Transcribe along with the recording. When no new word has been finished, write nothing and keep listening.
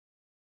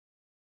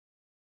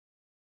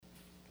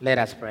Let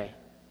us pray.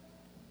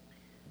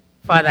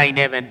 Father in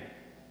heaven,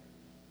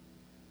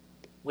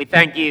 we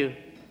thank you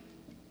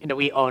and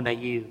we honor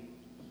you.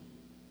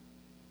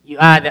 You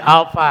are the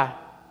Alpha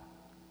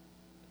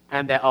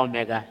and the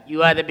Omega.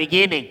 You are the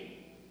beginning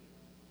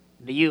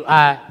and you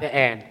are the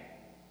end.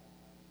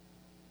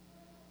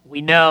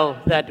 We know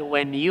that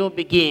when you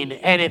begin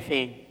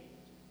anything,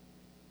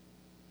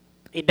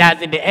 it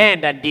doesn't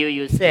end until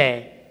you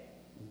say,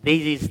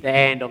 this is the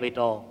end of it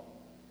all.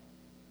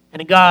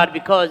 And God,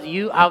 because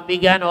you have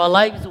begun our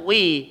lives,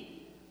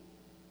 we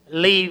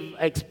live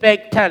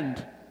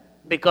expectant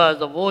because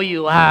of who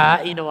you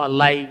are in our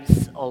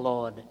lives, O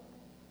Lord.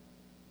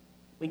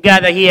 We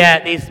gather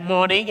here this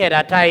morning at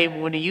a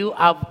time when you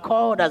have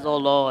called us, O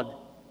Lord.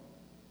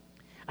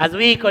 As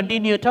we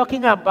continue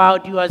talking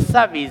about your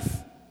service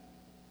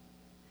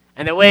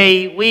and the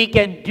way we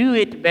can do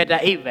it better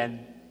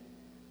even,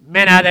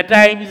 many other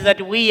times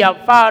that we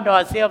have found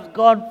ourselves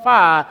gone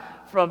far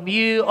from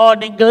you or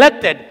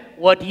neglected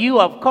what you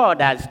have called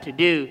us to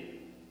do.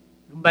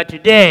 But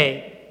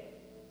today,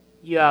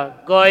 you are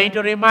going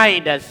to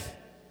remind us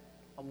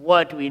of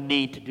what we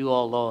need to do,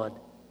 O Lord.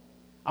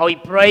 We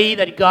pray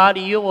that, God,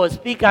 you will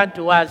speak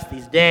unto us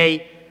this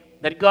day,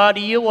 that, God,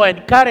 you will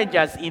encourage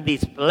us in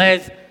this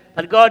place,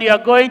 that, God, you are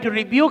going to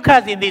rebuke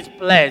us in this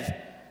place,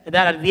 and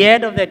that at the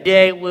end of the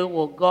day, we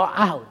will go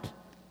out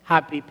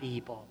happy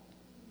people.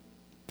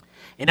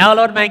 And now,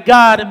 Lord, my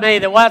God, may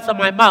the words of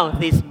my mouth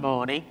this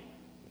morning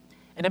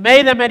and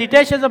may the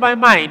meditations of my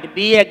mind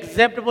be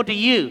acceptable to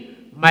you,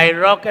 my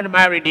rock and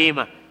my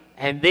redeemer.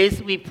 And this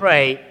we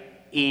pray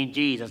in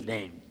Jesus'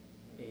 name.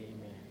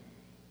 Amen.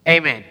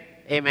 Amen.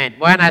 Amen.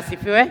 Bwana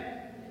asifiwe.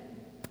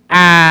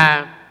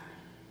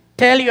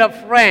 Tell your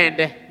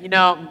friend,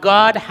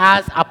 God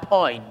has a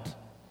point.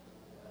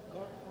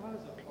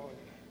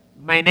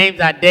 My name's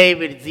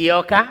David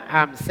Zioka.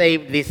 I'm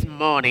saved this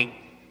morning.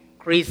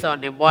 Kristo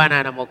ni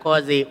Bwana na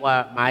Mwokozi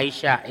wa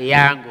maisha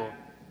yangu.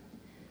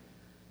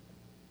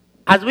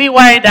 As we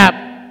wind up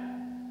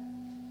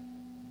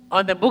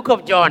on the book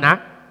of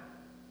Jonah,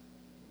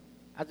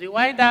 as we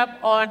wind up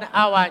on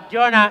our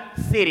Jonah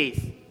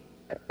series,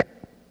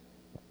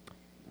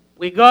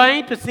 we're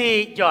going to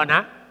see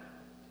Jonah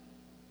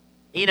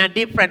in a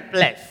different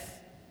place.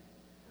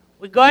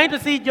 We're going to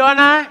see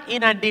Jonah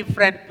in a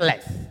different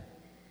place.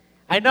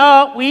 I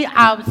know we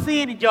have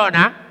seen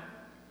Jonah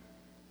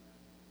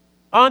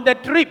on the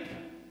trip,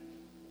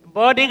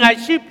 boarding a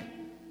ship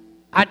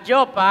at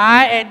Joppa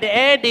and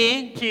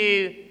heading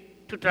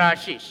to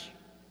Tarshish.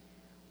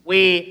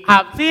 We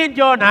have seen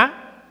Jonah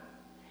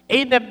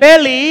in the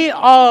belly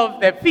of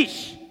the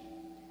fish.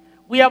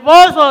 We have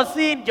also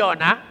seen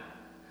Jonah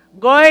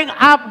going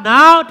up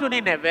now to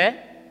Nineveh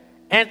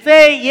and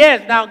saying,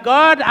 yes, now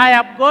God, I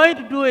am going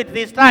to do it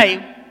this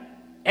time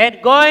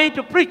and going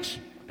to preach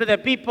to the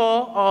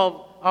people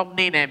of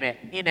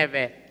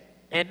Nineveh.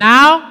 And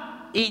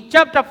now, in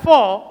chapter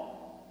 4,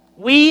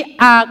 we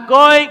are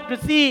going to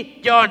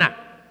see Jonah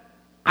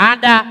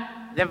under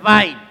the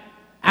vine,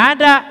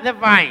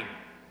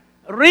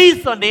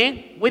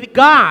 reasoning with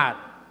God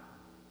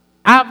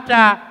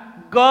after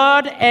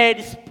God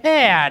had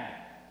spared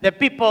the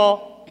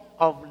people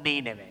of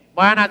Nineveh.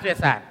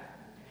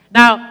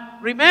 Now,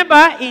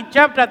 remember in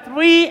chapter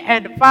 3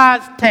 and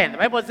verse 10, the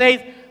Bible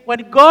says,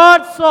 when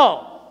God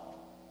saw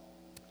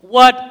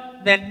what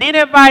the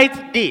Ninevites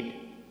did,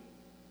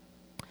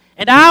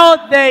 and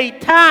how they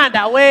turned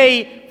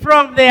away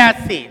from their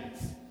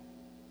sins,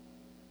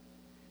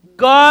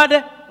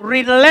 God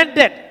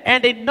relented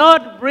and did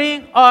not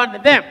bring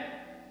on them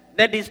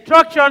the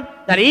destruction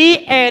that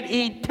he had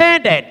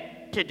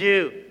intended to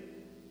do.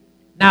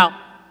 Now,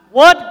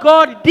 what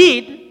God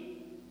did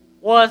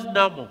was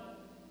normal.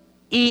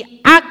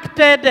 He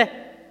acted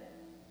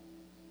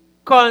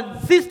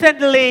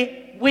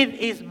consistently with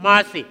his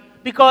mercy,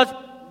 because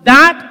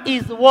that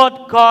is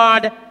what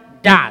God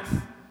does.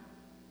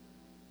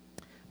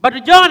 But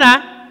to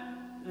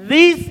Jonah,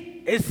 this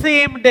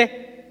seemed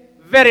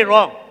very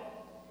wrong.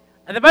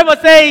 And the Bible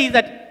says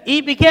that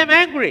he became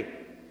angry.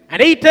 And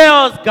he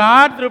tells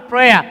God through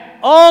prayer,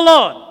 oh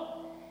Lord,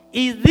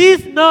 is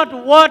this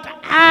not what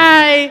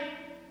I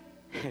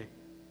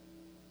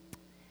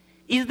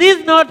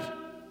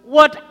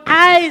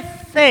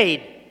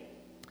said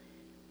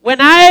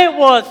when I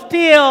was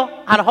still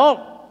at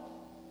home?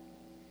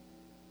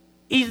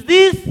 Is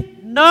this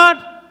not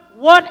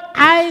what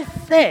I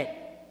said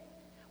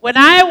when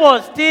I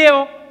was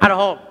still at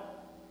home?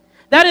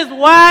 That is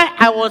why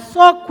I was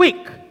so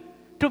quick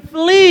to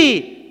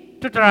flee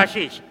to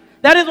Tarshish.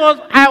 That is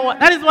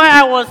why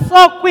I was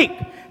so quick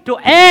to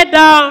head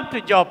down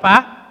to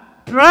Joppa,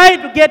 try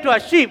to get to a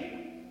ship,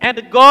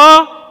 and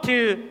go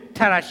to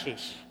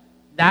Tarshish.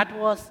 That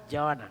was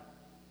Jonah.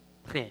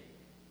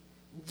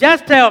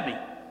 Just tell me,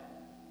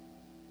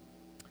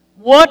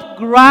 what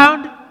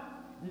ground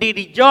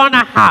did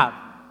Jonah have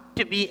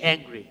to be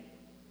angry?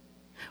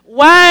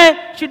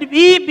 Why should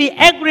we be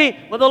angry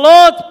when the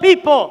Lord's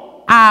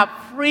people are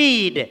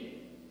freed?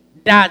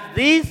 Does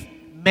this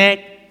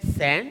make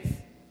sense?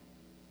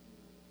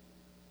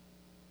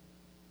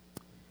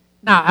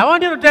 Now, I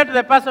want you to turn to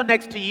the person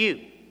next to you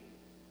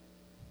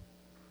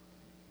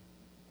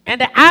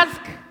and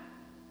ask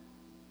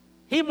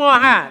him or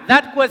her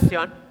that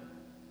question,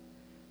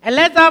 and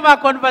let's have a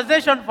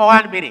conversation for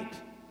 1 minute.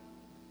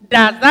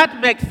 Does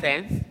that make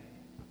sense?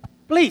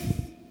 Please,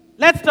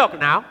 let's talk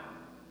now.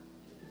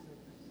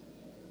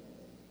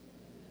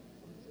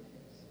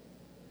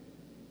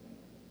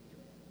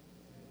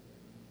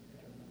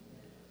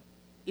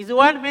 Is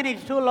 1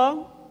 minute too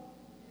long?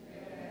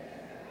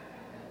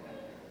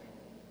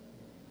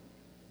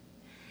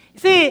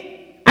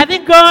 See, I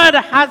think God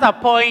has a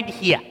point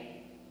here.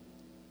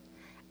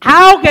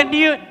 How can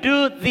you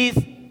do this,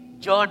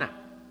 Jonah?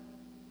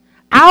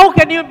 How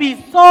can you be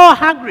so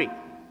hungry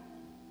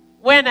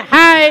when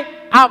I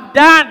have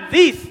done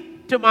this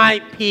to my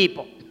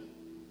people?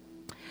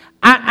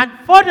 And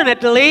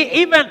unfortunately,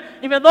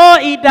 even though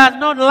he does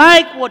not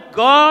like what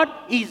God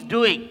is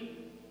doing,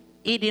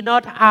 he did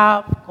not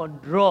have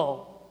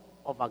control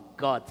over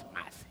God's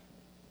mercy.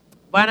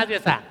 Bwana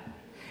asifiwe sana.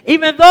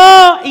 Even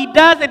though he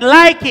doesn't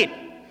like it,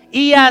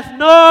 he has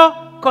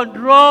no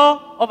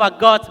control over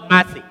God's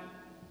mercy.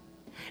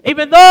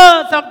 Even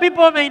though some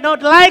people may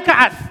not like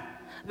us,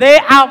 they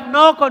have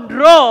no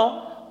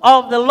control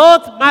of the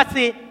Lord's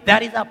mercy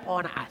that is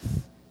upon us.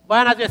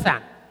 Bwana asifiwe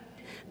sana.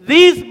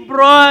 This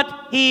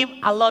brought him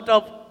a lot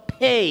of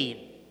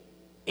pain.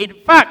 In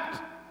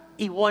fact,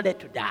 he wanted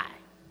to die.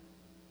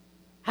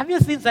 Have you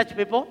seen such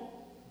people?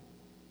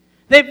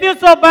 They feel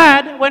so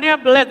bad when you are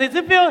blessed.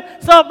 They feel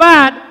so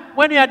bad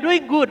when you are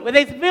doing good.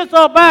 They feel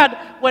so bad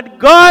when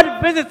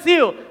God visits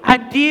you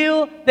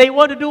until they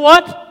want to do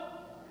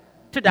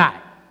what? To die.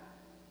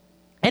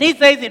 And he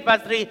says in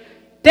verse 3,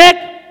 take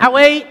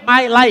away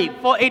my life,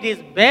 for it is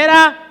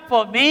better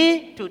for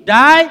me to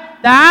die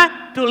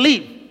than to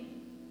live.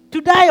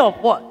 To die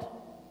of what?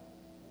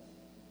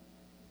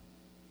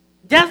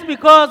 Just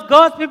because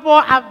God's people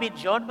have been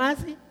shown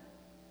mercy?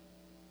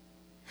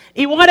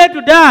 He wanted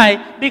to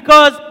die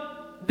because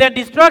the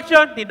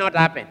destruction did not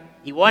happen.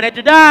 He wanted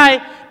to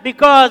die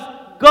because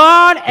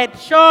God had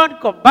shown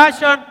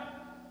compassion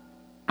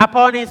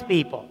upon his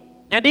people.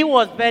 And he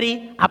was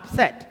very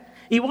upset.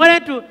 He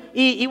wanted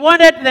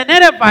the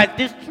Ninevites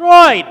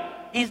destroyed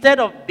instead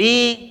of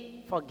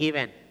being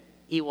forgiven.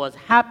 He was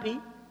happy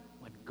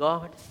when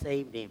God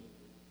saved him.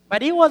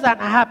 But he was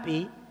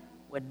unhappy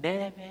when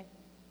Nineveh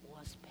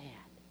was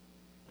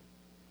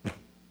spared.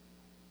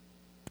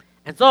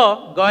 And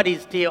so God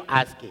is still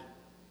asking,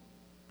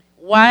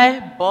 why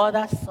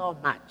bother so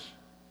much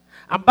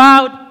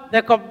about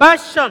the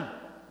compassion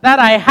that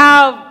I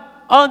have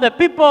on the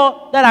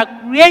people that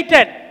are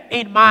created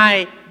in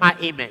my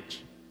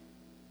image?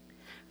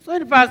 So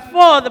in verse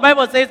 4, the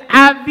Bible says,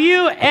 have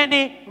you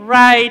any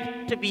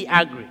right to be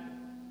angry?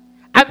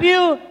 Have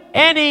you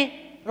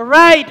any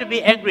right to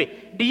be angry?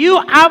 Do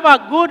you have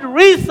a good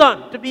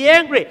reason to be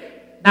angry?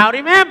 Now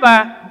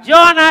remember,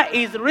 Jonah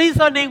is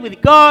reasoning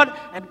with God,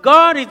 and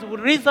God is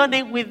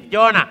reasoning with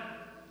Jonah.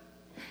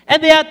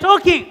 And they are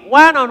talking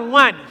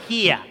one-on-one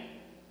here.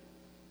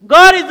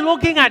 God is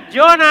looking at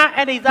Jonah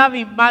and he's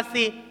having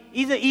mercy.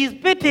 He's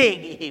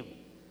pitying him.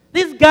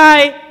 This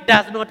guy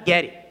does not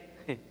get it.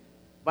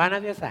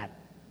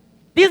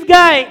 This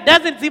guy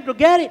doesn't seem to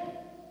get it.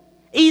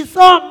 He's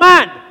so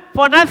mad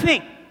for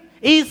nothing.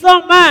 He's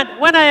so mad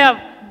when I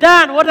have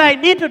done what I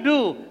need to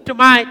do to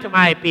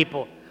my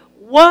people.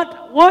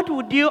 What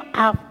would you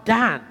have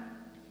done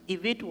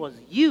if it was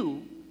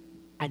you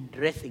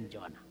addressing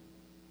Jonah?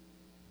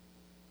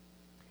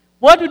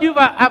 What would you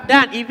have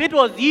done if it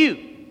was you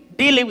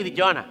dealing with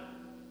Jonah?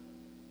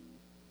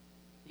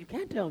 You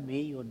can't tell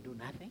me you will do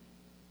nothing.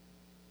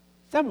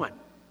 Someone.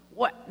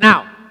 What?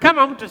 Now, come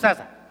on to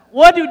Sasa.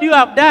 What would you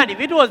have done if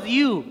it was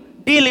you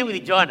dealing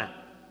with Jonah?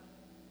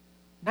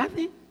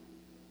 Nothing.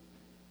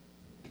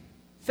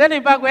 Send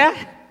him back where?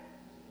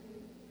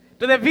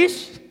 To the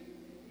fish?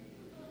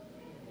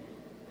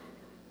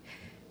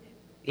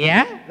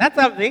 Yeah, that's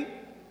something.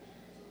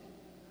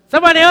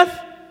 Someone else?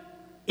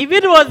 If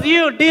it was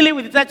you dealing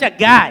with such a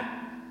guy,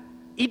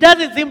 he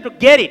doesn't seem to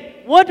get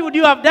it. What would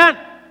you have done?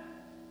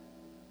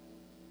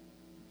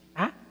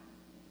 Huh?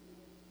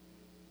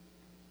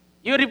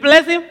 You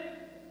replace him?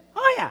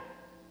 Oh yeah.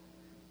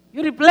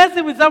 You replace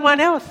him with someone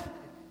else.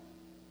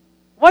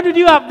 What would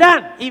you have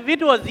done if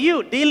it was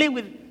you dealing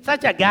with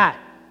such a guy?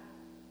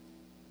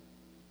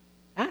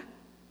 Huh?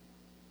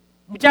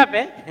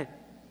 Mchape?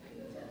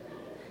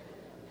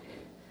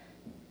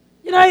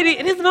 You know,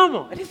 it is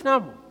normal. It is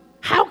normal.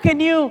 How can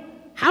you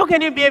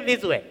behave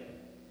this way?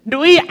 Do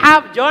we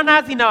have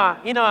Jonas in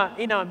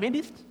our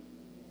midst?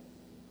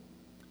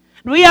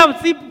 Do we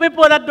have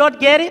people that don't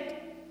get it?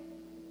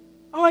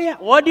 Oh yeah.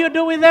 What do you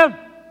do with them?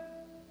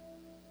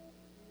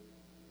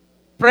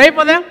 Pray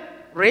for them?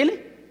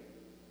 Really?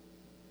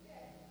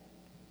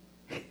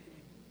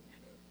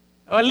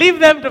 Or leave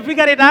them to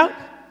figure it out?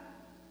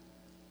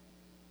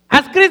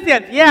 As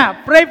Christians,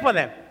 yeah, pray for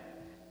them.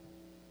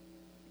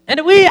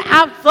 And we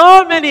have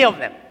so many of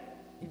them.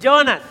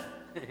 Jonas.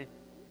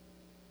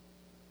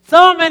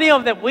 So many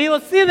of them. We will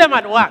see them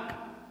at work.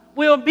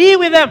 We will be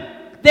with them.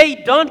 They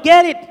don't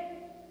get it.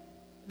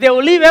 They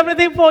will leave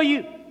everything for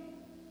you.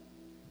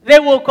 They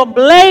will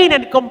complain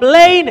and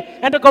complain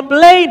and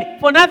complain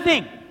for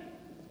nothing.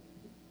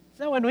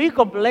 So when we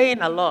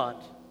complain a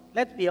lot,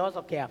 let's be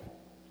also careful.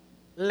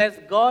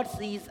 Lest God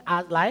sees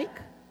us like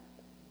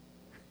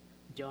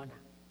Jonah.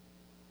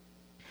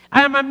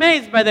 I am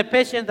amazed by the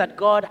patience that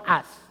God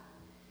has.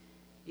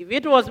 If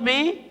it was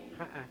me,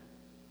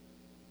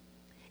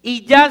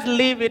 he just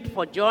leave it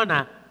for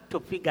Jonah to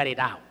figure it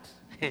out.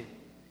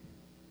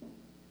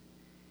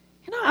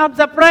 I'm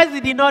surprised he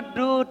did not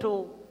do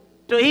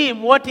to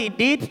him what he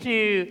did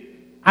to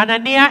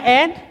Ananias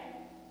and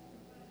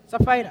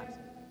Sapphira.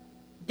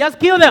 Just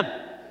kill them.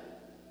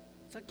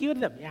 So kill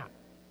them, yeah.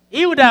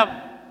 He would have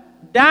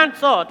done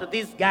so to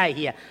this guy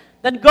here.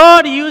 Then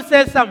God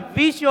uses some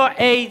visual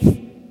aids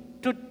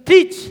to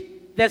teach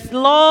the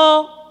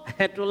slow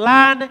to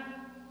learn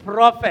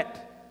prophet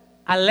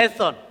a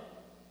lesson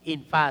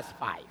in verse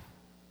 5.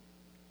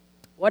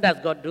 What does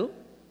God do?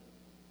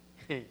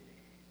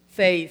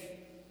 Says,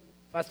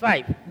 verse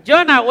 5,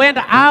 Jonah went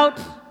out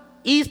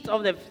east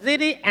of the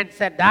city and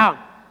sat down.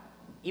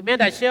 He made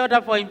a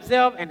shelter for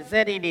himself and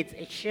sat in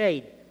its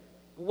shade,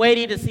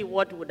 waiting to see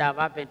what would have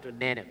happened to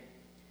Nineveh.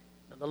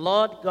 So the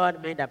Lord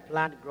God made a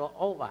plant grow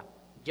over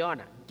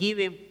Jonah, give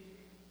him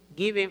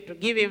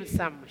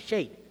some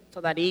shade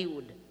so that he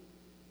would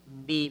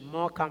be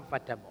more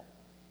comfortable.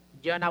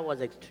 Jonah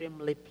was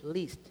extremely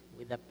pleased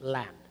with the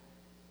plant,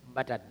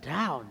 but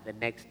down the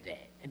next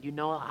day. And you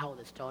know how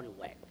the story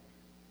went.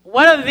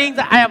 One of the things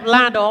that I have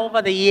learned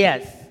over the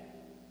years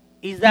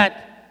is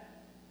that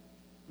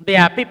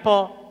there are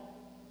people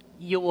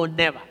you will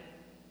never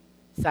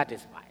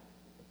satisfy.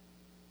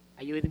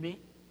 Are you with me?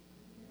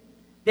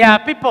 There are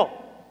people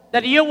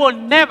that you will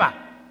never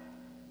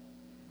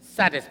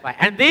satisfy.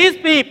 And these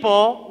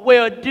people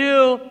will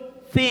do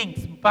things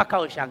mpaka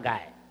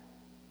ushangae.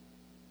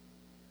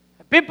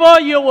 People,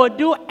 you will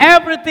do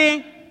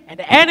everything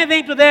and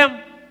anything to them,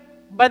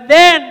 but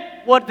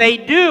then what they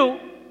do,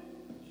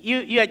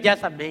 you are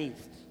just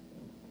amazed.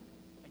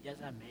 You're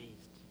just amazed.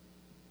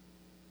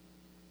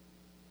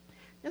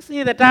 You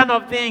see the turn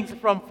of things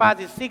from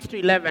verses 6 to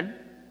 11.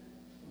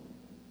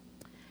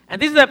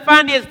 And this is the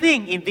funniest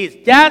thing in this.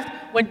 Just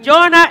when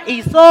Jonah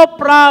is so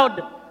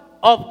proud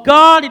of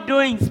God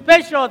doing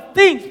special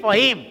things for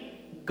him,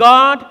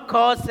 God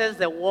causes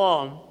the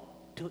worm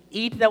to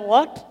eat the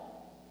what?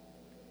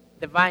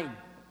 The vine.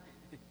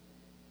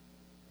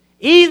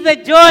 Is the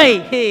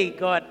joy. Hey,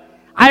 God,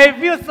 I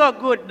feel so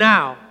good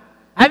now.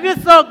 I feel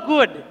so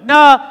good.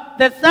 No,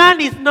 the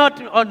sun is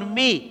not on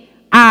me.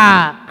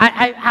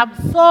 I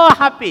am so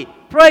happy.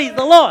 Praise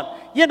the Lord.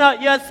 You know,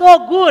 you're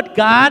so good,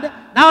 God.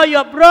 Now you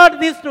have brought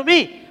this to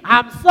me.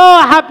 I'm so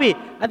happy.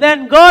 And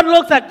then God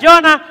looks at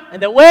Jonah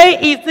and the way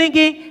he's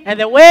thinking and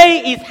the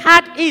way his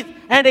heart is.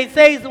 And he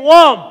says,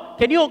 worm,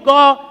 can you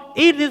go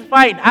eat this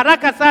vine?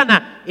 Haraka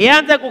sana.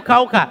 Ianze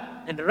kukauka.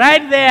 And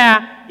right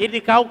there, it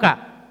kauka.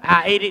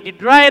 It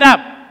dried up.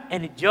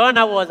 And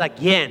Jonah was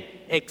again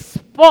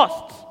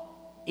exposed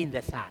in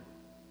the sun.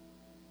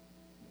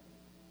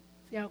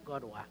 See how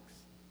God works.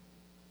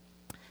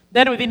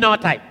 Then within no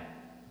time,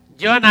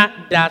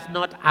 Jonah does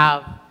not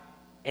have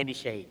any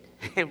shade.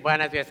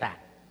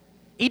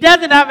 He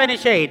doesn't have any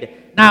shade.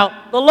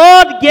 Now, the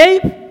Lord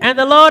gave and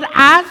the Lord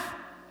has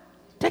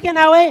taken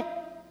away.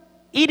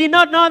 He did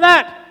not know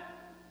that.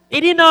 He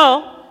didn't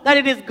know that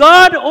it is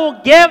God who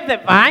gave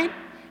the vine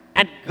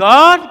and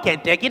God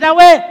can take it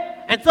away.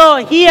 And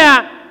so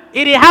here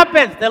it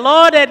happens. The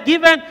Lord had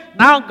given,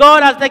 now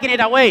God has taken it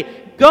away.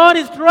 God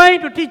is trying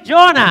to teach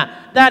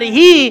Jonah that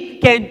he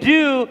can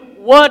do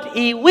what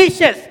he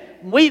wishes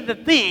with the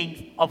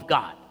things of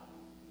God.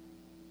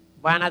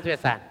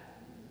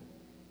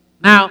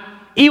 Now,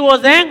 he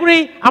was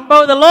angry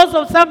about the loss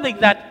of something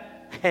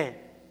that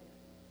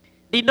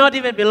did not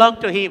even belong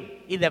to him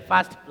in the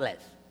first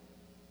place.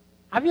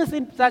 Have you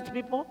seen such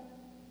people?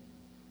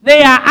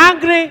 They are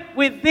angry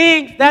with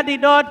things that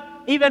did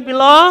not even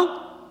belong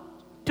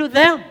to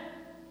them.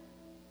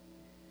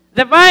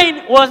 The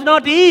vine was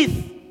not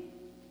his.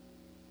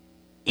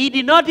 He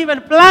did not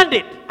even plant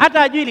it. Hata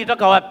hajui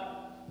ilitoka wapi.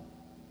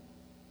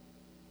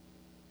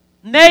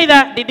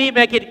 Neither did he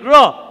make it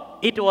grow.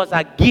 It was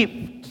a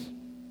gift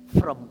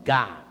from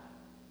God.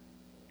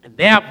 And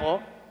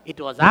therefore, it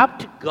was up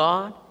to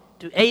God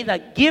to either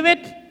give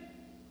it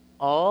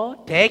or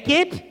take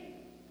it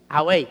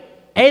away.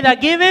 Either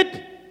give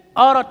it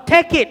or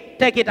take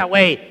it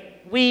away.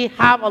 We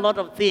have a lot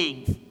of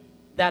things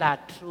that are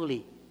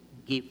truly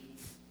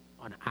gifts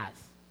on us.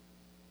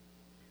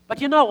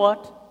 But you know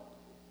what?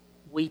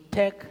 We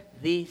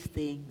take these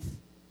things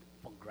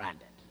for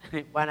granted.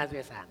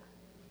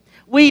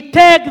 We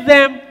take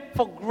them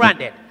for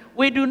granted.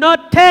 We do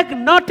not take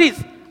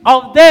notice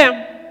of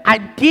them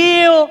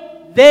until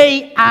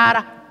they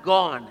are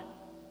gone.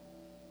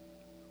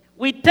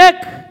 We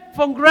take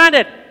for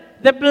granted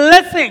the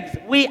blessings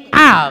we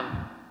have.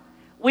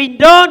 We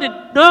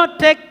don't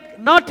take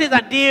notice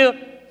until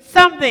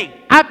something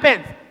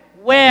happens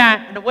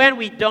when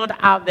we don't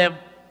have them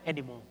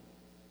anymore.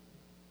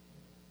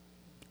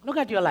 Look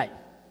at your life.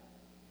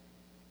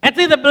 and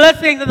see the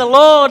blessings that the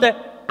Lord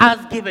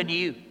has given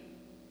you.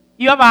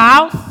 You have a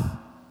house,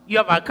 you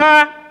have a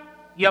car,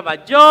 you have a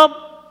job,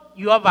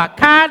 you have a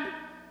card.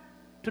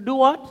 To do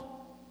what?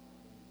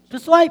 To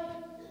swipe.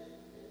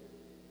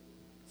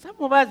 Some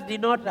of us did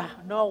not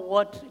know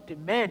what it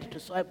meant to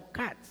swipe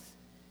cards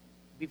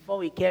before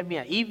we came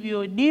here. If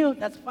you knew,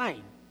 that's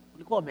fine.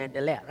 Ulikuwa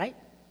umeendelea, right?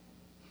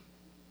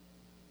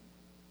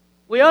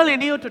 We only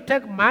knew to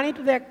take money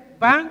to the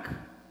bank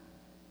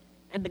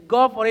and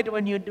go for it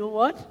when you do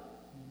what?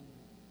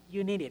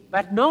 You need it.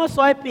 But no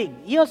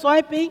swiping. You're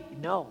swiping?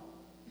 No.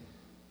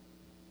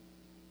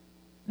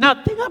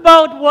 Now think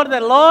about what the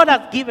Lord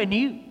has given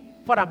you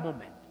for a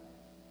moment.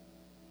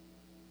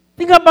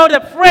 Think about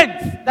the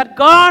friends that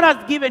God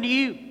has given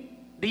you.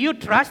 Do you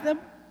trust them?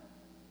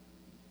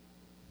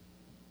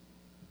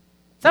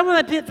 Some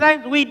of the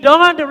times we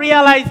don't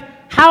realize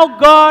how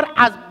God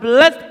has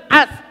blessed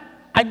us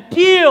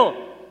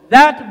until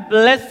that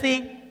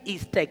blessing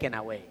is taken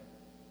away.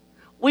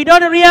 We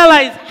don't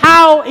realize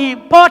how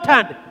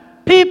important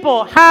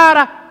people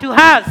are to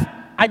us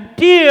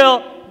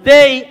until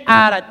they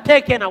are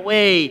taken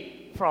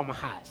away from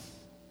us.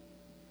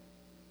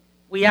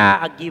 We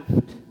are a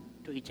gift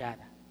to each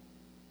other.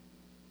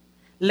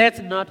 Let's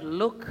not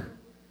look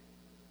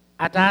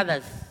at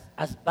others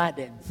as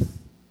burdens.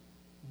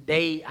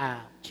 They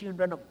are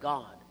children of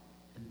God.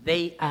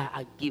 They are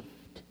a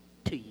gift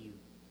to you.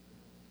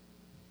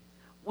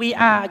 We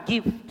are a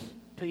gift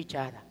to each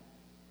other.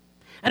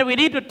 And we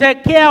need to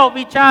take care of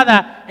each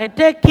other and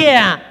take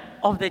care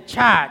of the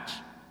church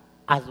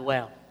as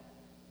well.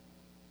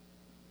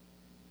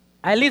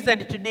 I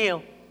listened to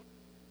Neil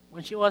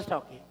when she was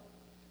talking.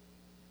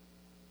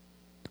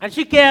 And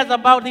she cares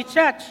about the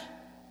church.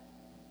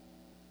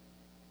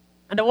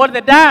 And what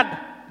the dad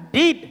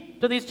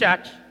did to this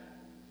church.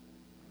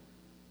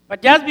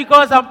 But just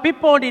because some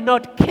people did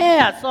not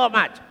care so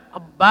much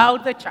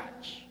about the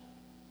church,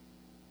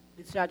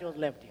 this church was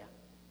left here.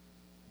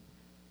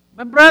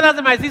 My brothers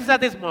and my sisters,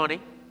 this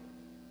morning,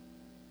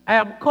 I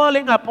am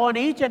calling upon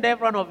each and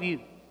every one of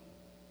you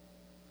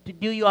to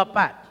do your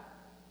part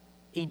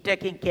in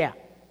taking care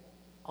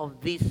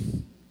of this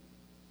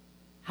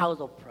house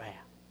of prayer.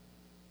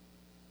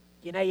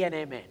 Can I hear an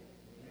amen?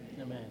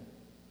 Amen.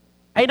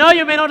 I know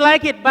you may not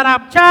like it, but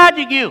I'm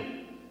charging you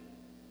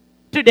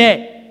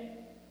today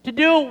to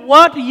do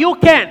what you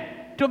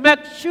can to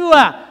make sure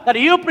that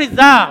you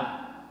preserve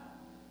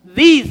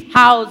this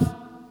house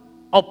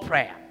of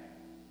prayer.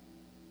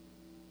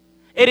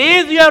 It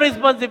is your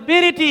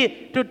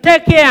responsibility to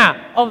take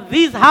care of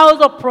this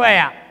house of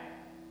prayer,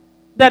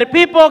 that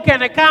people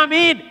can come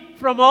in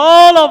from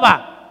all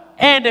over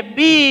and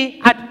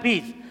be at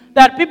peace,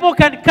 that people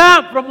can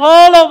come from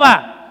all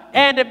over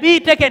and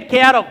be taken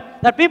care of,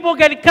 that people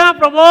can come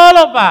from all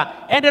over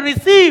and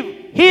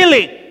receive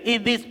healing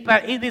in this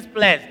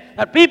place,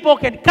 that people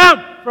can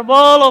come from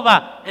all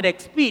over and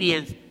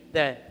experience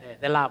the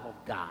love of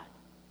God.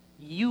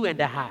 You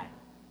and I.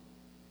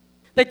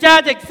 The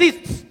church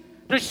exists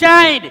to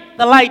shine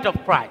the light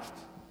of Christ.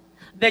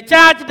 The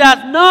church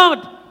does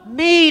not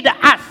need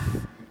us.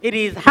 It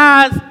is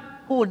us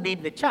who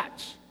need the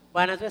church.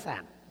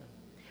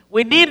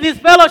 We need this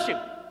fellowship.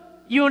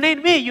 You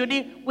need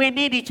me. We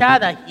need each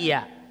other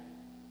here.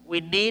 We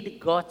need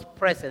God's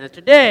presence.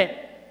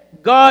 Today,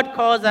 God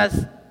calls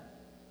us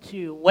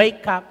to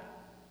wake up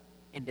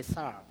and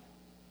serve.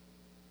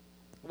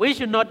 We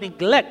should not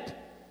neglect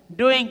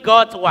doing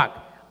God's work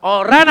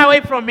or run away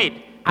from it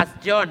as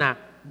Jonah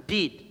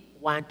did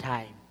one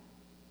time.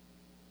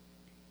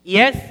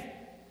 Yes,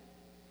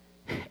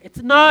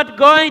 it's not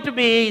going to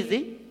be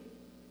easy,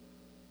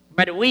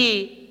 but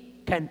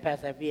we can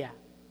persevere.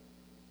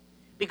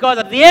 Because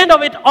at the end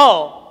of it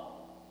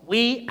all,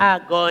 we are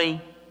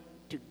going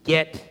to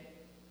get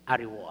a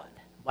reward.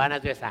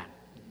 At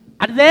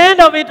the end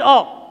of it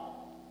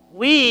all,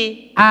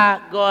 we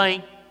are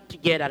going to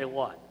get a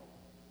reward.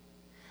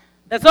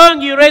 The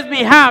song "You Raise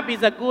Me Up"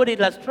 is a good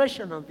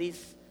illustration of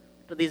this,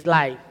 to this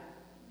life.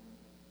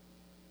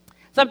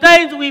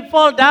 Sometimes we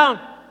fall down.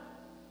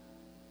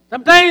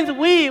 Sometimes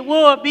we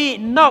will be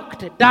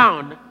knocked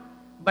down,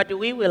 but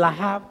we will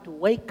have to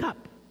wake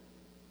up,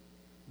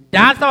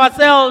 dance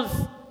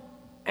ourselves,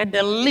 and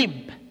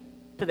limp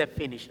to the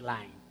finish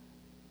line.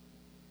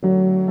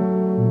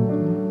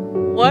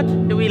 What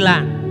do we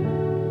learn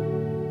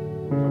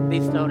from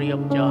this story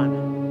of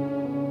Jonah?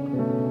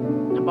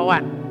 Number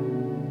one,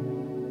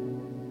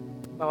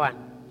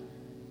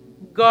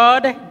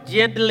 God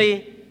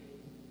gently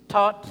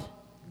taught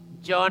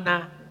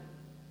Jonah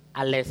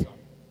a lesson.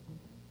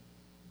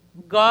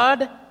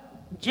 God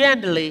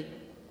gently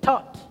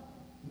taught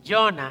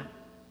Jonah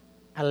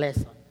a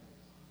lesson.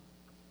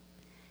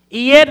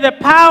 He had the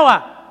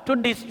power to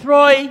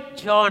destroy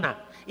Jonah.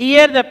 He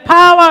had the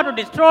power to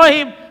destroy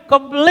him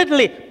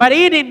completely, but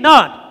he did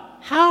not.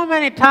 How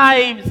many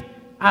times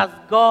has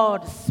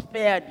God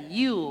spared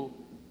you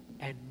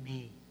and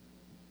me?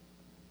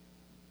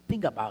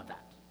 Think about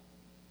that.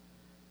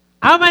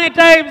 How many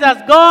times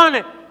has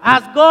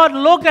God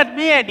looked at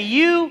me and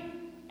you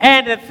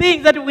and the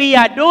things that we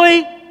are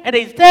doing, and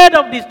instead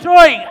of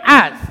destroying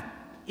us,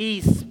 He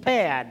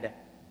spared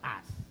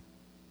us.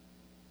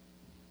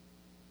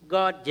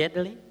 God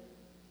gently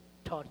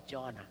taught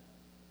Jonah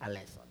a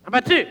lesson. Number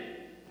 2,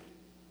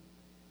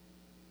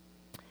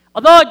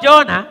 although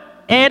Jonah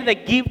had the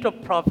gift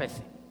of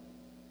prophecy,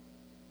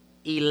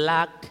 he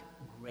lacked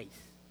grace.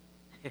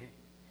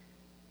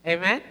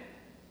 Amen?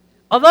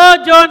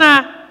 Although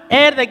Jonah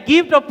had the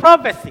gift of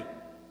prophecy,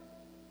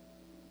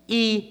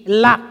 he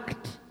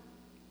lacked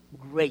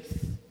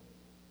grace.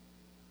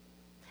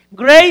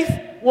 Grace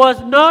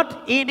was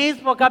not in his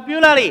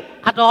vocabulary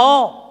at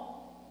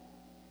all.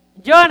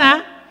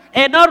 Jonah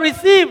had not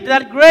received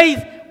that grace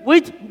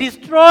which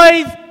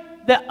destroys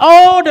the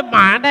old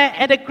man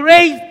and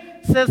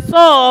creates the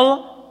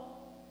soul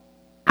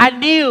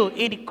anew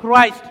in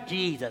Christ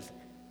Jesus.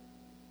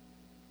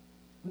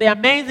 The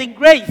amazing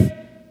grace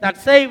that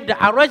saved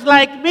a wretch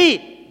like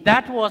me,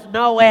 that was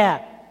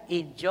nowhere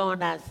in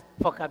Jonah's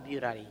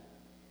vocabulary.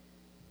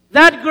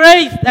 That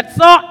grace that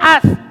saw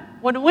us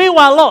when we were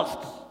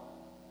lost,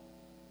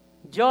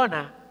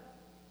 Jonah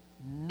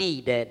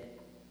needed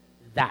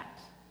that.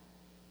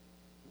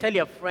 Tell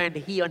your friend,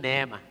 hiyo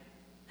neema.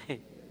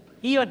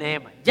 Hiyo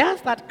neema.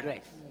 Just that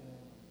grace.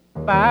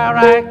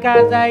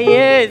 Baraka za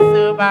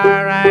Yesu,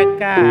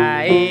 baraka.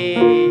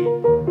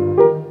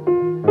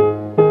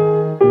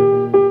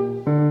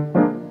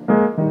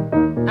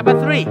 Number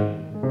three.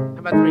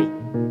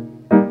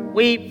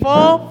 We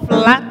fall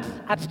flat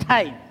at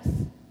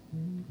times.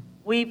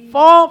 We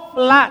fall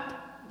flat.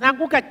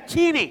 Naanguka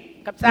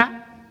chini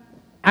kabisa.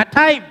 At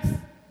times.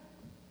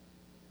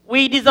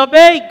 We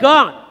disobey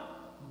God.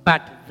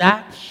 But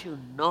that should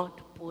not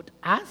put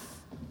us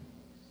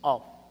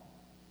off.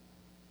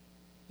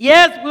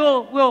 Yes,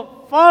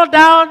 we'll fall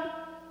down,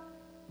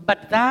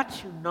 but that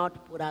should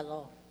not put us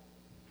off.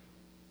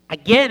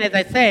 Again, as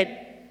I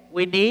said,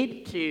 we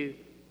need to,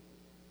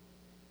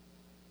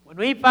 when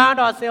we found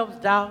ourselves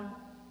down,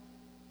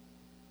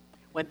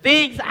 when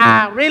things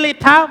are really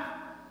tough,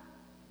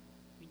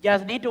 we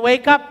just need to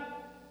wake up,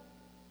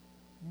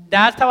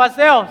 dust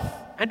ourselves,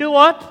 and do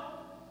what?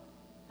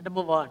 And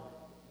move on.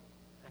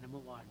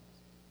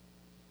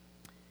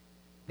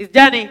 This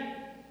journey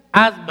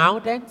has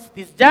mountains.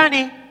 This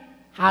journey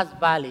has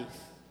valleys.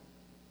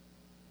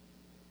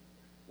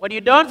 When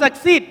you don't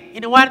succeed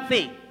in one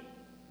thing,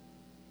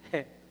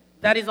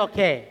 that is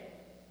okay.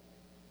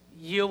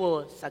 You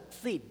will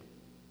succeed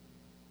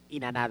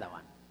in another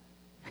one.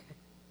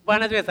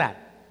 Bwana asifiwe sana.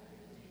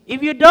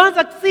 If you don't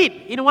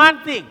succeed in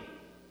one thing,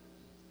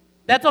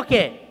 that's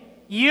okay.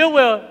 You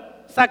will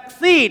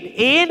succeed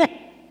in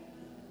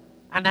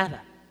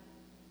another.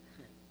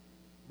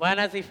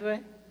 Bwana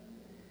asifiwe.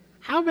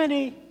 How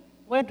many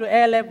went to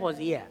A levels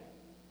here?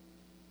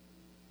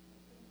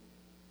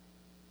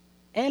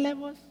 A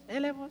levels?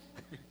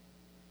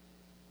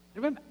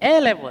 Remember A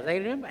levels? I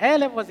remember A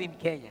levels in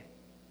Kenya.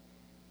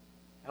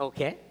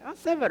 Okay,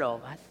 several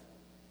of us.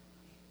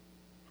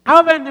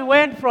 How many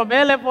went from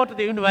A level to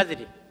the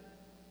university?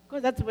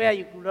 Because that's where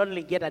you could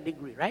only get a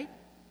degree, right?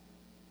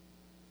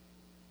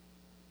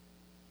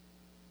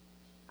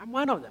 I'm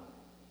one of them.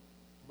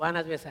 Bwana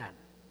asifiwe sana.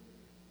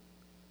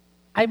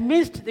 I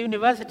missed the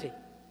university.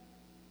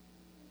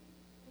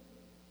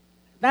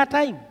 That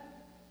time,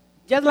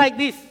 just like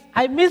this,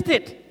 I missed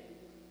it.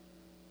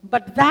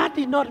 But that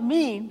did not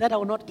mean that I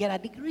will not get a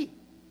degree.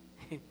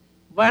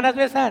 Bwana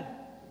asifiwe sana.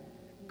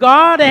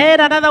 God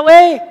had another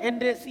way,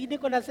 and si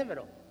niko na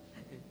several.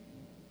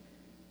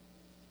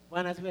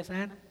 Bwana asifiwe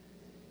sana.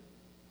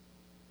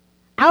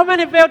 How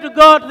many failed to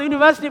go to the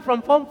university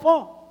from Form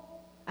 4?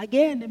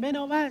 Again, many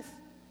of us.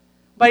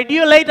 But do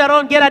you later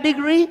on get a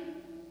degree?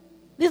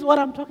 This is what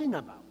I'm talking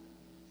about.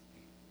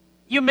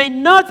 You may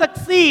not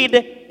succeed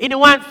in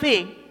one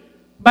thing,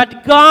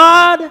 but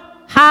God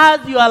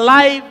has your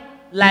life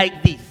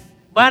like this.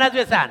 Bwana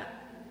asifiwe sana.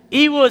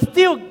 He will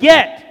still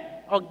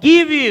get or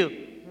give you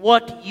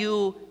what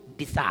you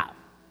deserve.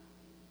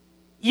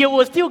 You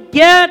will still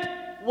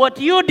get what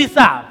you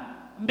deserve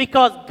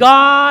because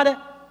God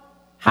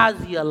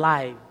has your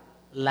life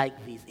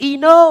like this. He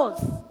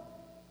knows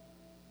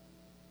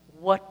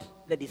what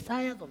the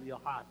desires of your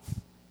hearts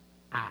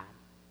are.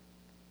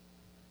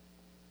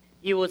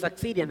 You will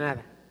succeed in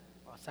another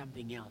or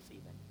something else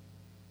even.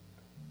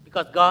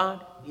 Because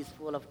God is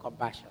full of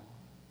compassion.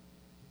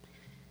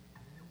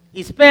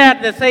 He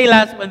spared the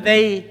sailors when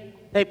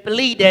they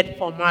pleaded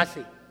for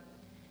mercy.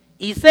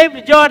 He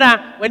saved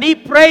Jonah when he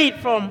prayed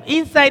from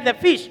inside the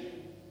fish.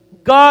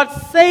 God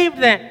saved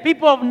the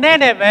people of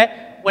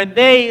Nineveh when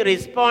they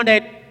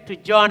responded to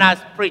Jonah's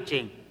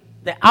preaching.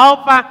 The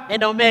Alpha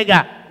and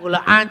Omega will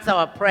answer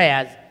our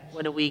prayers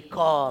when we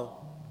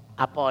call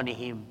upon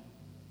him.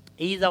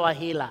 He is our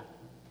healer.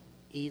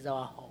 He is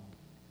our hope.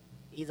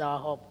 He is our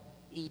hope.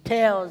 He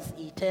tells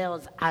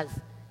us,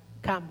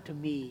 come to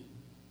me,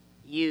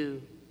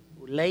 you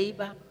who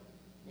labor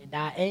and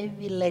are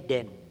heavy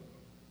laden,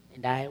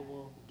 and I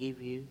will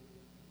give you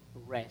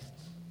rest.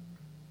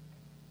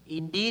 He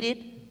did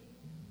it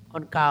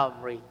on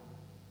Calvary.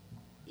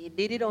 He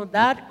did it on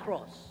that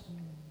cross,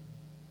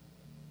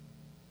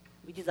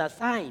 which is a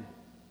sign,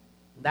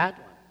 that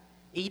one.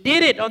 He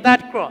did it on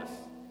that cross.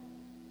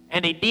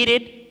 And he did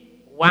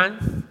it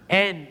once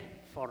and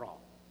for all.